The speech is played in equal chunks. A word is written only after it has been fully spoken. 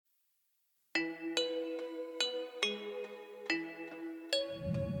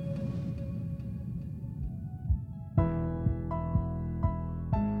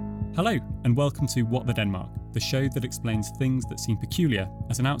Hello, and welcome to What the Denmark, the show that explains things that seem peculiar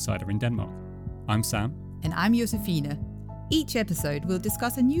as an outsider in Denmark. I'm Sam. And I'm Josefine. Each episode will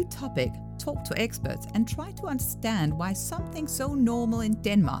discuss a new topic, talk to experts, and try to understand why something so normal in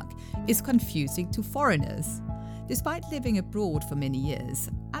Denmark is confusing to foreigners. Despite living abroad for many years,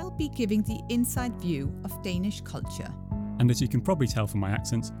 I'll be giving the inside view of Danish culture. And as you can probably tell from my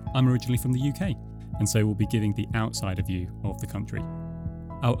accent, I'm originally from the UK, and so we'll be giving the outsider view of the country.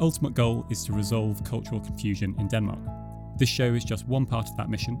 Our ultimate goal is to resolve cultural confusion in Denmark. This show is just one part of that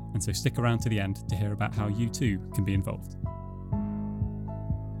mission, and so stick around to the end to hear about how you too can be involved.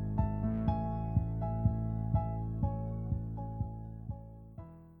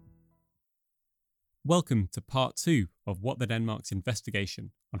 Welcome to part 2 of What the Denmark's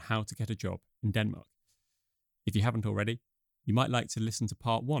investigation on how to get a job in Denmark. If you haven't already, you might like to listen to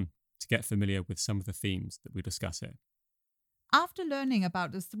part 1 to get familiar with some of the themes that we discuss here. After learning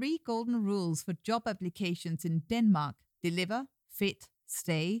about the 3 golden rules for job applications in Denmark, deliver, fit,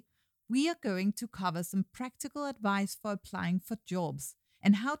 stay, we are going to cover some practical advice for applying for jobs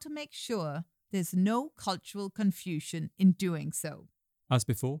and how to make sure there's no cultural confusion in doing so. As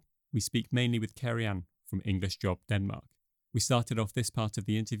before, we speak mainly with Karianne from English Job Denmark. We started off this part of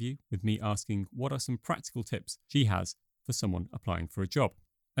the interview with me asking what are some practical tips she has for someone applying for a job.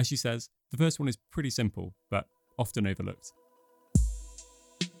 As she says, the first one is pretty simple, but often overlooked.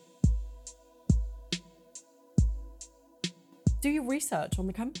 Do your research on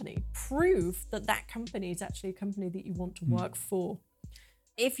the company. Prove that that company is actually a company that you want to work for.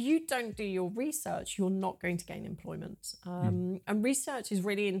 If you don't do your research, you're not going to gain employment. And research is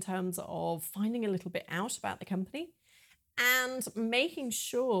really in terms of finding a little bit out about the company and making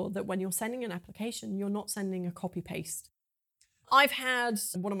sure that when you're sending an application, you're not sending a copy-paste. I've had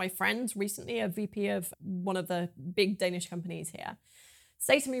one of my friends recently, a VP of one of the big Danish companies here,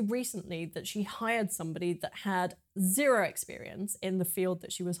 say to me recently that she hired somebody that had 0 experience in the field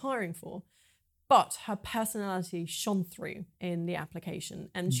that she was hiring for, but her personality shone through in the application.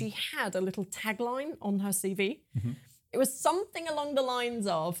 And she had a little tagline on her CV. It was something along the lines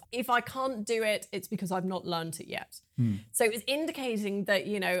of, if I can't do it, it's because I've not learned it yet. So it was indicating that,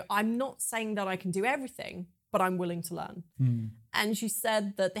 I'm not saying that I can do everything, but I'm willing to learn. And she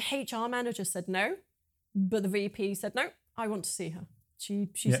said that the HR manager said no, but the VP said, no, I want to see her.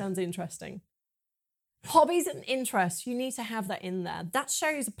 She sounds interesting. Hobbies and interests, you need to have that in there. That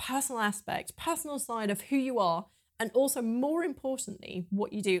shows a personal aspect, personal side of who you are, and also more importantly,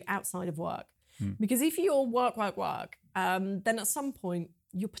 what you do outside of work. Because if you're work, then at some point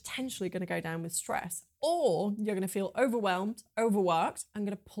you're potentially going to go down with stress, or you're going to feel overwhelmed, overworked, and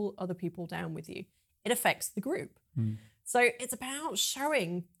going to pull other people down with you. It affects the group. So it's about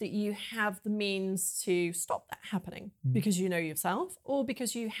showing that you have the means to stop that happening because you know yourself or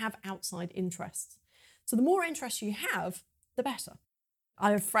because you have outside interests. So the more interests you have, the better.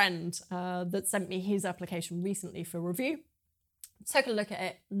 I have a friend that sent me his application recently for review. Took a look at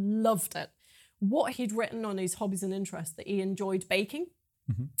it, loved it. What he'd written on his hobbies and interests, that he enjoyed baking,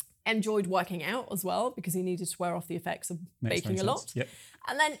 enjoyed working out as well because he needed to wear off the effects of baking a lot. Yep.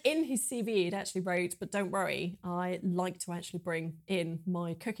 And then in his CV, he'd actually wrote, but don't worry, I like to actually bring in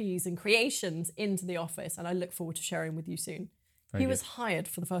my cookies and creations into the office, and I look forward to sharing with you soon. He was hired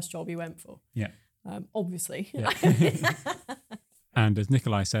for the first job he went for. Yeah. Obviously. Yeah. And as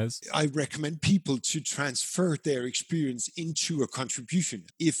Nikolai says, I recommend people to transfer their experience into a contribution.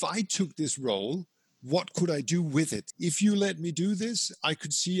 If I took this role, what could I do with it? If you let me do this, I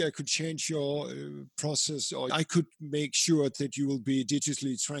could change your process, or I could make sure that you will be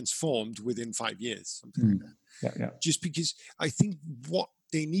digitally transformed within 5 years, something like that. Yeah. Just because I think what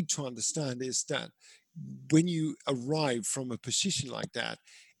they need to understand is that when you arrive from a position like that,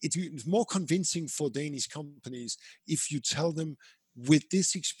 it's more convincing for Danish companies if you tell them, with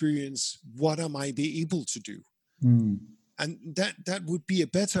this experience, what am I be able to do? And that would be a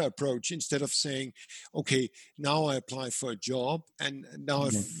better approach instead of saying, okay, now I apply for a job and now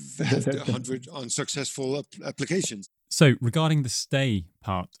I've had 100 unsuccessful applications. So regarding the stay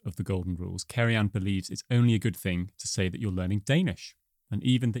part of the golden rules, Karianne believes it's only a good thing to say that you're learning Danish and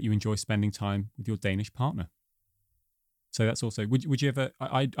even that you enjoy spending time with your Danish partner. So that's also, would you ever,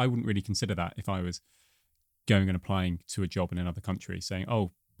 I wouldn't really consider that if I was going and applying to a job in another country saying,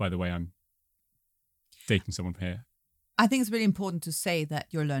 oh, by the way, I'm dating someone from here. I think it's really important to say that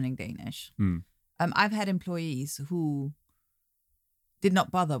you're learning Danish. I've had employees who did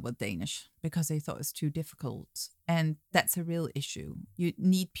not bother with Danish because they thought it was too difficult. And that's a real issue. You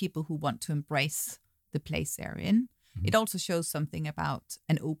need people who want to embrace the place they're in. It also shows something about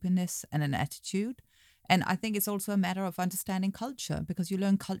an openness and an attitude. And I think it's also a matter of understanding culture, because you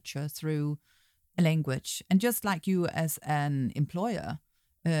learn culture through a language. And just like you as an employer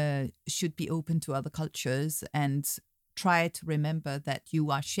should be open to other cultures and try to remember that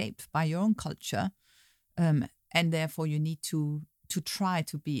you are shaped by your own culture, and therefore you need to try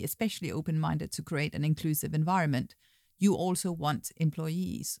to be especially open-minded to create an inclusive environment. You also want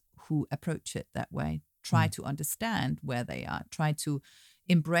employees who approach it that way, try to understand where they are, try to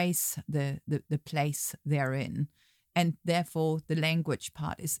embrace the place they're in. And therefore, the language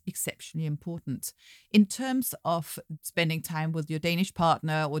part is exceptionally important. In terms of spending time with your Danish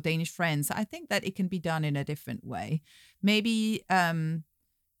partner or Danish friends, I think that it can be done in a different way. Maybe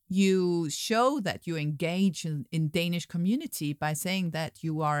you show that you engage in Danish community by saying that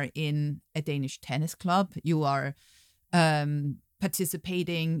you are in a Danish tennis club, you are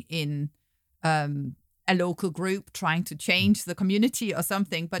participating in a local group trying to change the community or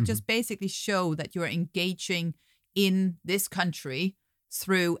something, but just basically show that you're engaging in this country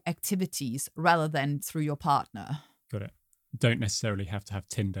through activities rather than through your partner. Got it. Don't necessarily have to have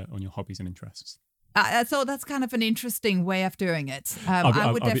Tinder on your hobbies and interests. I thought that's kind of an interesting way of doing it.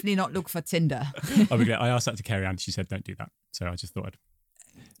 I would definitely not look for Tinder. I'll be glad. I asked that to Carrie Ann. She said, don't do that. So I just thought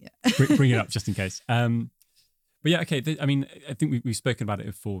I'd bring it up just in case. But yeah, okay. I think we've spoken about it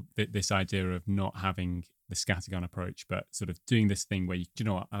before, this idea of not having the scattergun approach, but sort of doing this thing where, do you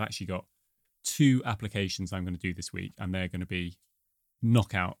know what, I've actually got 2 applications I'm going to do this week, and they're going to be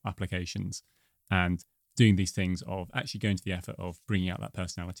knockout applications, and doing these things of actually going to the effort of bringing out that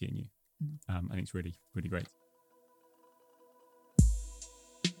personality in you. I think it's really, really great.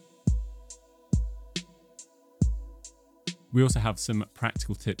 We also have some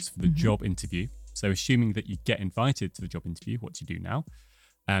practical tips for the job interview. So assuming that you get invited to the job interview, what do you do now?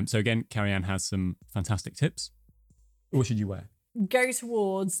 So again, Carrie Ann has some fantastic tips. What should you wear? Go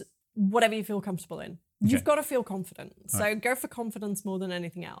towards whatever you feel comfortable in. You've got to feel confident. So go for confidence more than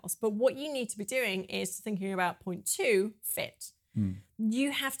anything else. But what you need to be doing is thinking about point 2, fit.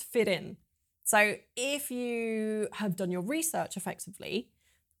 You have to fit in. So if you have done your research effectively,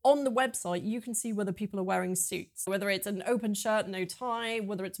 on the website, you can see whether people are wearing suits, whether it's an open shirt, no tie,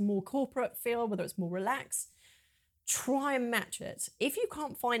 whether it's more corporate feel, whether it's more relaxed. Try and match it. If you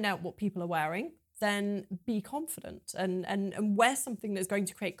can't find out what people are wearing, then be confident and wear something that's going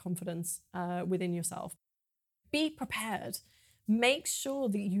to create confidence within yourself. Be prepared. Make sure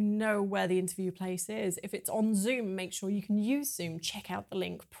that you know where the interview place is. If it's on Zoom, make sure you can use Zoom. Check out the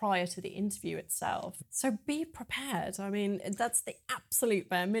link prior to the interview itself. So be prepared. I mean, that's the absolute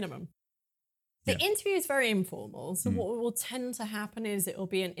bare minimum. The interview is very informal. So what will tend to happen is it will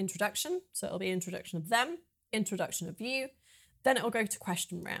be an introduction. So it'll be introduction of them, introduction of you. Then it'll go to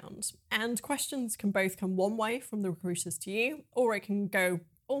question round. And questions can both come one way from the recruiters to you, or it can go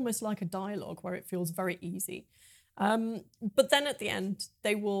almost like a dialogue where it feels very easy. But then at the end,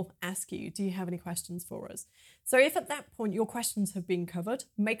 they will ask you, do you have any questions for us? So if at that point your questions have been covered,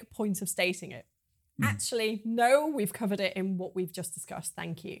 make a point of stating it. Actually, no, we've covered it in what we've just discussed.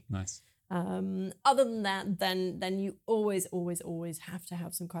 Thank you. Nice. Other than that, then you always have to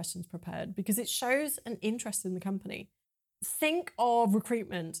have some questions prepared, because it shows an interest in the company. Think of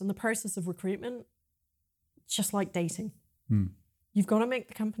recruitment and the process of recruitment just like dating. You've got to make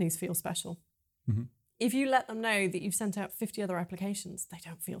the companies feel special. If you let them know that you've sent out 50 other applications, they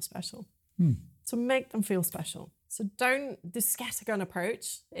don't feel special. So make them feel special. So the scattergun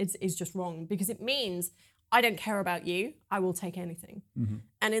approach is just wrong, because it means I don't care about you, I will take anything.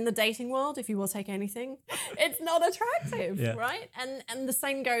 And in the dating world, if you will take anything, it's not attractive, right? And the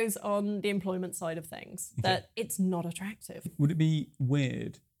same goes on the employment side of things, that it's not attractive. Would it be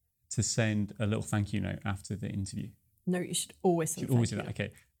weird to send a little thank you note after the interview? No, you should always send do that.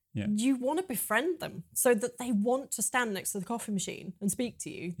 Okay. Yeah. You want to befriend them so that they want to stand next to the coffee machine and speak to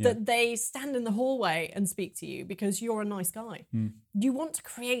you, that they stand in the hallway and speak to you because you're a nice guy. You want to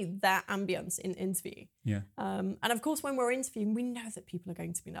create that ambience in interview. And of course, when we're interviewing, we know that people are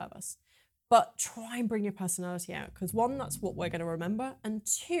going to be nervous, but try and bring your personality out, because 1, that's what we're going to remember. And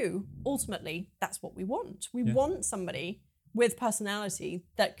 2, ultimately, that's what we want. We want somebody with personality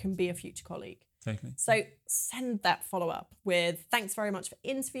that can be a future colleague. Totally. So send that follow-up with, thanks very much for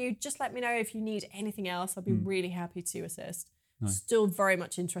interview. Just let me know if you need anything else. I'll be really happy to assist. Nice. Still very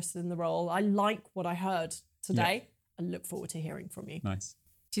much interested in the role. I like what I heard today. I look forward to hearing from you. Nice.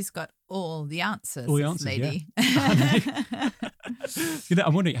 She's got all the answers, lady. I'm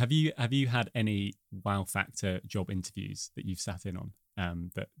wondering, have you had any wow factor job interviews that you've sat in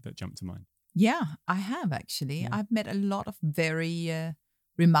on that jump to mind? Yeah, I have actually. I've met a lot of very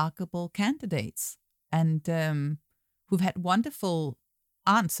remarkable candidates and who've had wonderful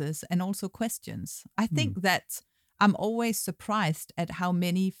answers and also questions. I think that I'm always surprised at how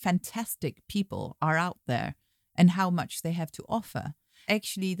many fantastic people are out there and how much they have to offer.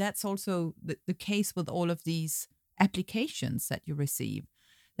 Actually, that's also the case with all of these applications that you receive,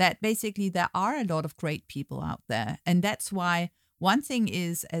 that basically there are a lot of great people out there. And that's why one thing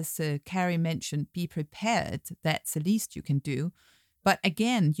is, as Carrie mentioned, be prepared. That's the least you can do. But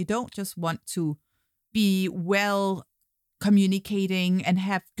again, you don't just want to be well communicating and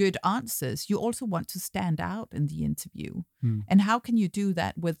have good answers. You also want to stand out in the interview. And how can you do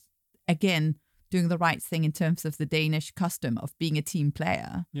that with, again, doing the right thing in terms of the Danish custom of being a team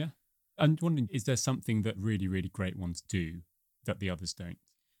player? Yeah. I'm wondering, is there something that really, really great ones do that the others don't?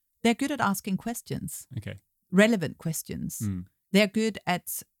 They're good at asking questions. Okay. Relevant questions. They're good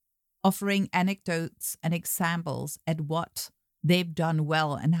at offering anecdotes and examples at what they've done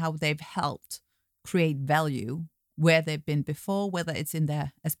well and how they've helped create value where they've been before, whether it's in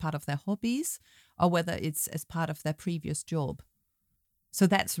their as part of their hobbies or whether it's as part of their previous job. So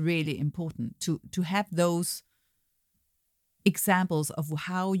that's really important to have those examples of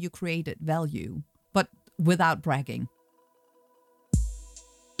how you created value, but without bragging.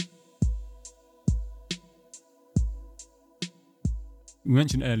 We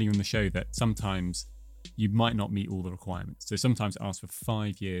mentioned earlier in the show that sometimes you might not meet all the requirements. So sometimes it asks for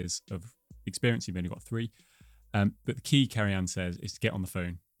 5 years of experience. You've only got 3. But the key, Carrie-Anne says, is to get on the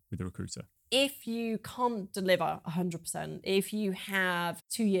phone with the recruiter. If you can't deliver 100%, if you have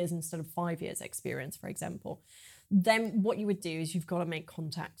 2 years instead of 5 years experience, for example, then what you would do is you've got to make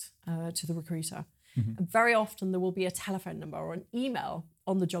contact to the recruiter. And very often there will be a telephone number or an email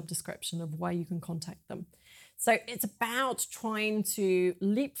on the job description of where you can contact them. So it's about trying to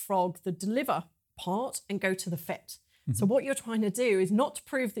leapfrog the deliver part and go to the fit. So what you're trying to do is not to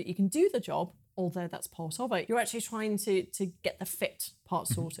prove that you can do the job, although that's part of it. You're actually trying to get the fit part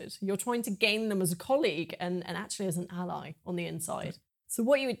sorted. You're trying to gain them as a colleague and actually as an ally on the inside. So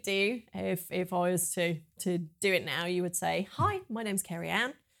what you would do if I was to do it now, you would say, hi, my name's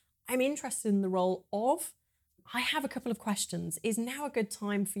Carrie-Anne. I'm interested in the role of, I have a couple of questions. Is now a good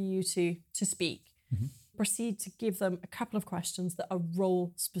time for you to speak? Proceed to give them a couple of questions that are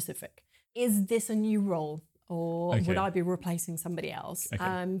role specific. Is this a new role? Or would I be replacing somebody else?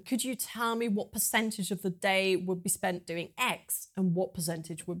 Could you tell me what percentage of the day would be spent doing X and what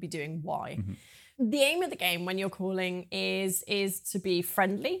percentage would be doing Y? The aim of the game when you're calling is to be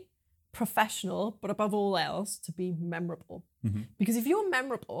friendly, professional, but above all else, to be memorable. Because if you're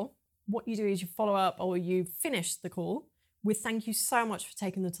memorable, what you do is you follow up or you finish the call with thank you so much for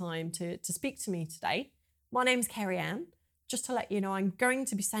taking the time to speak to me today. My name's Carrie-Anne. Just to let you know, I'm going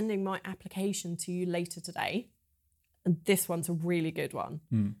to be sending my application to you later today. And this one's a really good one.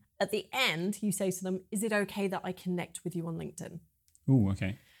 At the end, you say to them, is it okay that I connect with you on LinkedIn? Oh,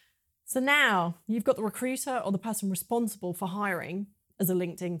 okay. So now you've got the recruiter or the person responsible for hiring as a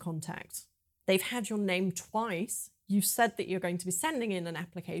LinkedIn contact. They've had your name twice. You've said that you're going to be sending in an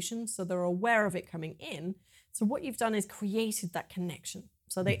application, so they're aware of it coming in. So what you've done is created that connection.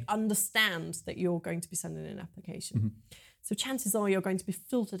 So they understand that you're going to be sending in an application. So chances are you're going to be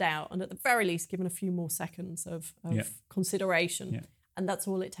filtered out and at the very least given a few more seconds of consideration. And that's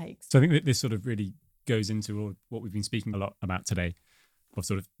all it takes. So I think that this sort of really goes into all what we've been speaking a lot about today, of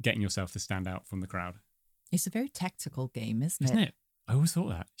sort of getting yourself to stand out from the crowd. It's a very tactical game, isn't it? I always thought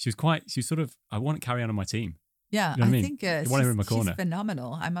that. She was sort of, I want Carrie-Anne on my team. Yeah, you know I think she's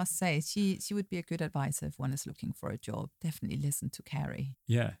phenomenal. I must say, she would be a good advisor if one is looking for a job. Definitely listen to Carrie.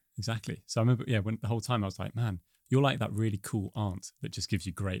 Yeah, exactly. So I remember, when the whole time I was like, man, you're like that really cool aunt that just gives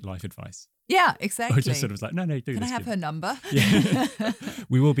you great life advice. Yeah, exactly. I just sort of was like, no, do this. Can I have her number? Yeah.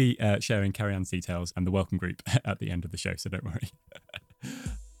 We will be sharing Carrie-Anne's details and the welcome group at the end of the show, so don't worry.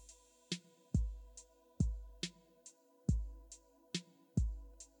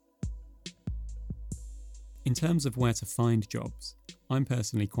 In terms of where to find jobs, I'm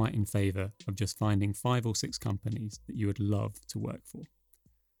personally quite in favour of just finding 5 or 6 companies that you would love to work for.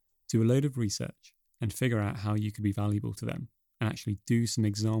 Do a load of research and figure out how you could be valuable to them and actually do some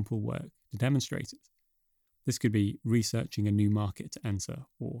example work to demonstrate it. This could be researching a new market to enter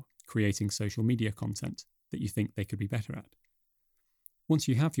or creating social media content that you think they could be better at. Once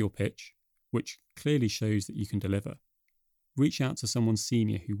you have your pitch, which clearly shows that you can deliver, reach out to someone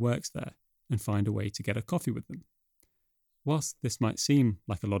senior who works there and find a way to get a coffee with them. Whilst this might seem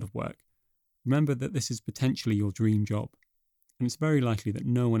like a lot of work, remember that this is potentially your dream job, and it's very likely that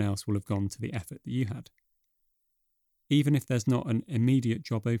no one else will have gone to the effort that you had. Even if there's not an immediate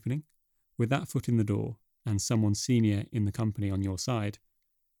job opening, with that foot in the door and someone senior in the company on your side,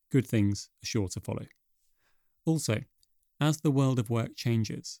 good things are sure to follow. Also, As the world of work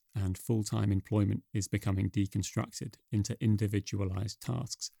changes and full-time employment is becoming deconstructed into individualized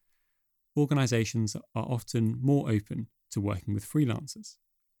tasks, organizations are often more open to working with freelancers.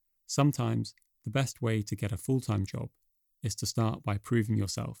 Sometimes the best way to get a full-time job is to start by proving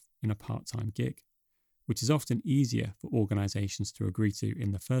yourself in a part-time gig, which is often easier for organizations to agree to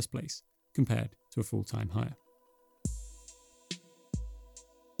in the first place compared to a full-time hire.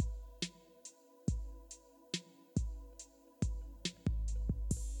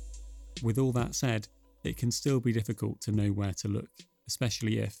 With all that said, it can still be difficult to know where to look,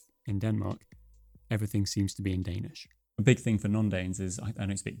 especially if, in Denmark, everything seems to be in Danish. A big thing for non-Danes is I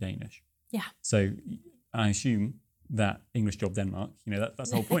don't speak Danish. Yeah. So I assume that English Job Denmark, that's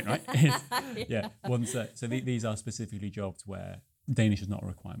the whole point, right? So these are specifically jobs where Danish is not a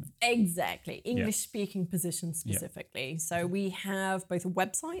requirement. Exactly. English-speaking positions specifically. Yeah. So we have both a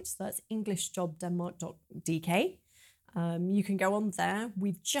website, that's englishjobdenmark.dk. You can go on there.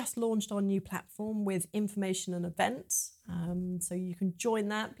 We've just launched our new platform with information and events. So you can join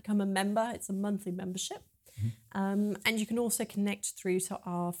that, become a member. It's a monthly membership. Mm-hmm. And you can also connect through to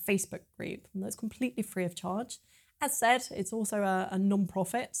our Facebook group. And that's completely free of charge. As said, it's also a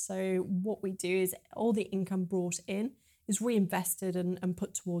non-profit. So what we do is all the income brought in is reinvested and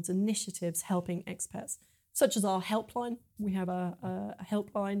put towards initiatives helping expats, such as our helpline. We have a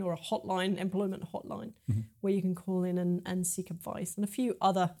helpline or a hotline, employment hotline, mm-hmm. where you can call in and seek advice and a few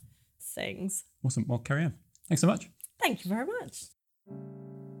other things. Awesome. Well, carry on. Thanks so much. Thank you very much.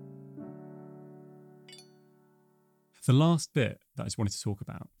 The last bit that I just wanted to talk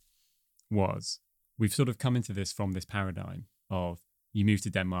about was we've sort of come into this from this paradigm of you move to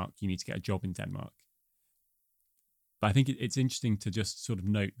Denmark, you need to get a job in Denmark. But I think it's interesting to just sort of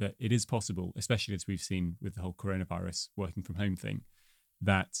note that it is possible, especially as we've seen with the whole coronavirus working from home thing,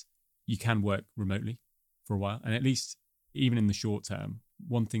 that you can work remotely for a while. And at least even in the short term,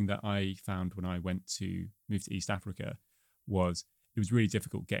 one thing that I found when I went to move to East Africa was it was really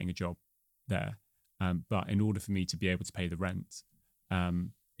difficult getting a job there. But in order for me to be able to pay the rent,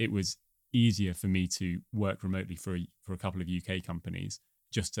 it was easier for me to work remotely for a couple of UK companies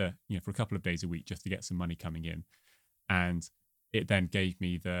just to, for a couple of days a week, just to get some money coming in. And it then gave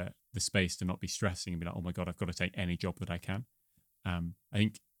me the space to not be stressing and be like, oh my God, I've got to take any job that I can. I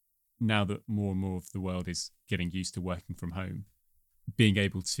think now that more and more of the world is getting used to working from home, being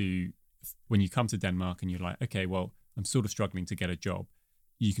able to, when you come to Denmark and you're like, okay, well, I'm sort of struggling to get a job,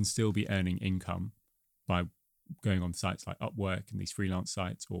 you can still be earning income by going on sites like Upwork and these freelance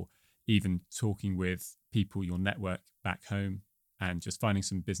sites, or even talking with people, your network back home, and just finding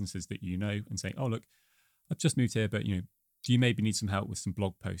some businesses that you know and saying, oh, look, I've just moved here, but, do you maybe need some help with some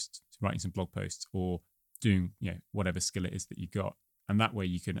blog posts, writing some blog posts, or doing, whatever skill it is that you got? And that way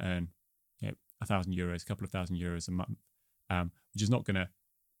you can earn, €1,000, a couple of €1,000 a month, which is not going to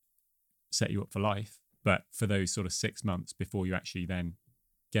set you up for life. But for those sort of 6 months before you actually then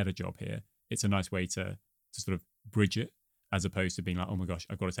get a job here, it's a nice way to sort of bridge it, as opposed to being like, oh my gosh,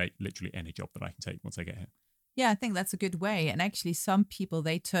 I've got to take literally any job that I can take once I get here. Yeah, I think that's a good way. And actually some people,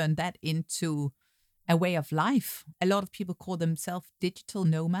 they turn that into a way of life. A lot of people call themselves digital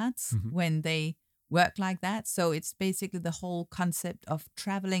nomads mm-hmm. when they work like that. So it's basically the whole concept of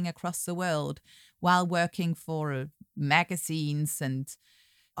traveling across the world while working for magazines and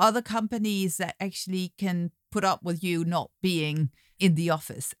other companies that actually can put up with you not being in the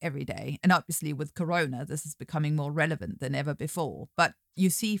office every day. And obviously with Corona, this is becoming more relevant than ever before. But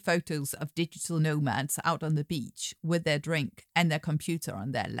you see photos of digital nomads out on the beach with their drink and their computer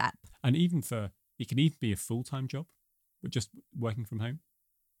on their lap. And it can even be a full-time job, but just working from home.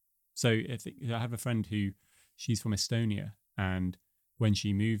 So I have a friend she's from Estonia, and when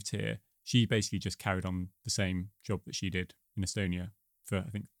she moved here, she basically just carried on the same job that she did in Estonia for, I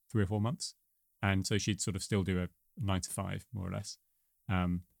think, 3 or 4 months. And so she'd sort of still do a 9 to 5, more or less,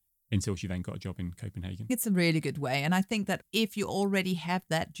 until she then got a job in Copenhagen. It's a really good way. And I think that if you already have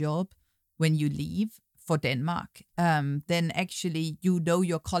that job when you leave for Denmark, then actually you know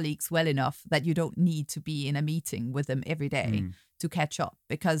your colleagues well enough that you don't need to be in a meeting with them every day to catch up,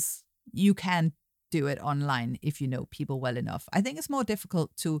 because you can do it online if you know people well enough. I think it's more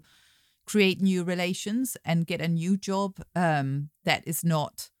difficult to create new relations and get a new job that is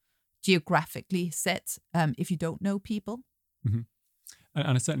not geographically set if you don't know people. Mm-hmm.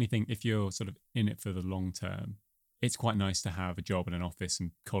 And I certainly think if you're sort of in it for the long term, it's quite nice to have a job in an office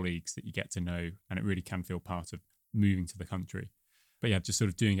and colleagues that you get to know, and it really can feel part of moving to the country. But yeah, just sort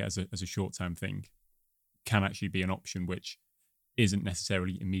of doing it as a short-term thing can actually be an option which isn't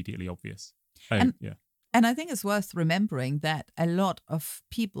necessarily immediately obvious. And I think it's worth remembering that a lot of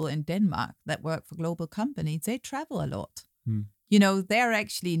people in Denmark that work for global companies, they travel a lot. You know, they're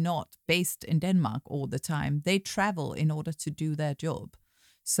actually not based in Denmark all the time. They travel in order to do their job.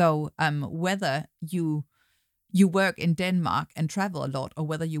 So whether you work in Denmark and travel a lot, or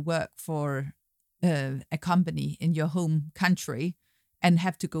whether you work for a company in your home country and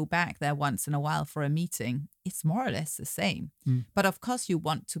have to go back there once in a while for a meeting, it's more or less the same. But of course, you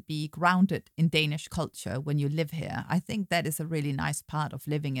want to be grounded in Danish culture when you live here. I think that is a really nice part of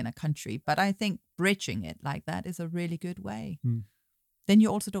living in a country. But I think bridging it like that is a really good way. Then you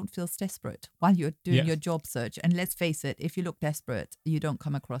also don't feel desperate while you're doing your job search. And let's face it, if you look desperate, you don't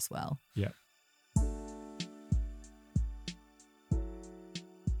come across well. Yeah.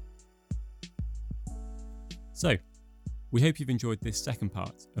 So, we hope you've enjoyed this second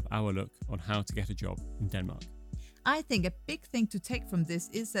part of our look on how to get a job in Denmark. I think a big thing to take from this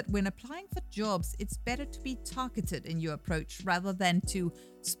is that when applying for jobs, it's better to be targeted in your approach rather than to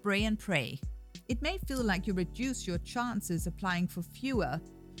spray and pray. It may feel like you reduce your chances applying for fewer,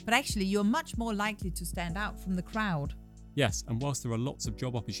 but actually you're much more likely to stand out from the crowd. Yes, and whilst there are lots of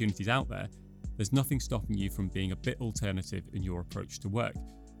job opportunities out there, there's nothing stopping you from being a bit alternative in your approach to work,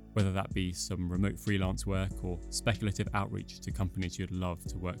 whether that be some remote freelance work or speculative outreach to companies you'd love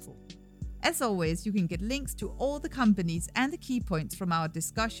to work for. As always, you can get links to all the companies and the key points from our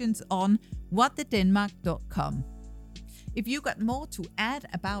discussions on whatthedenmark.com. If you got more to add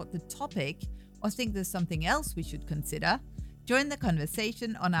about the topic or think there's something else we should consider, join the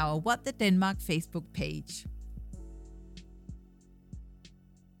conversation on our What the Denmark Facebook page.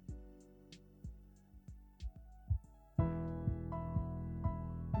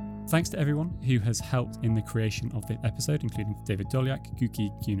 Thanks to everyone who has helped in the creation of this episode, including David Dolyak,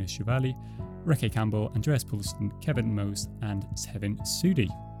 Guki Gunas-Shuvali, Reke Campbell, Andreas Poulsen, Kevin Mose, and Tevin Sudi.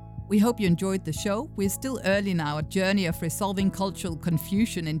 We hope you enjoyed the show. We're still early in our journey of resolving cultural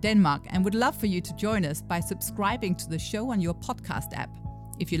confusion in Denmark and would love for you to join us by subscribing to the show on your podcast app.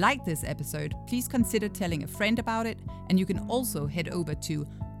 If you like this episode, please consider telling a friend about it, and you can also head over to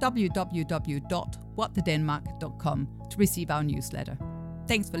www.whatthedenmark.com to receive our newsletter.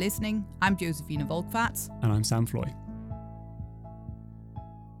 Thanks for listening. I'm Josephine Volkvarts. And I'm Sam Floy.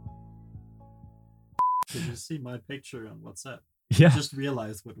 Did you see my picture on WhatsApp? Yeah. I just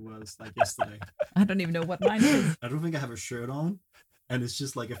realized what it was like yesterday. I don't even know what mine is. I don't think I have a shirt on, and it's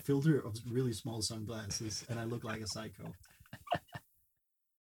just like a filter of really small sunglasses, and I look like a psycho.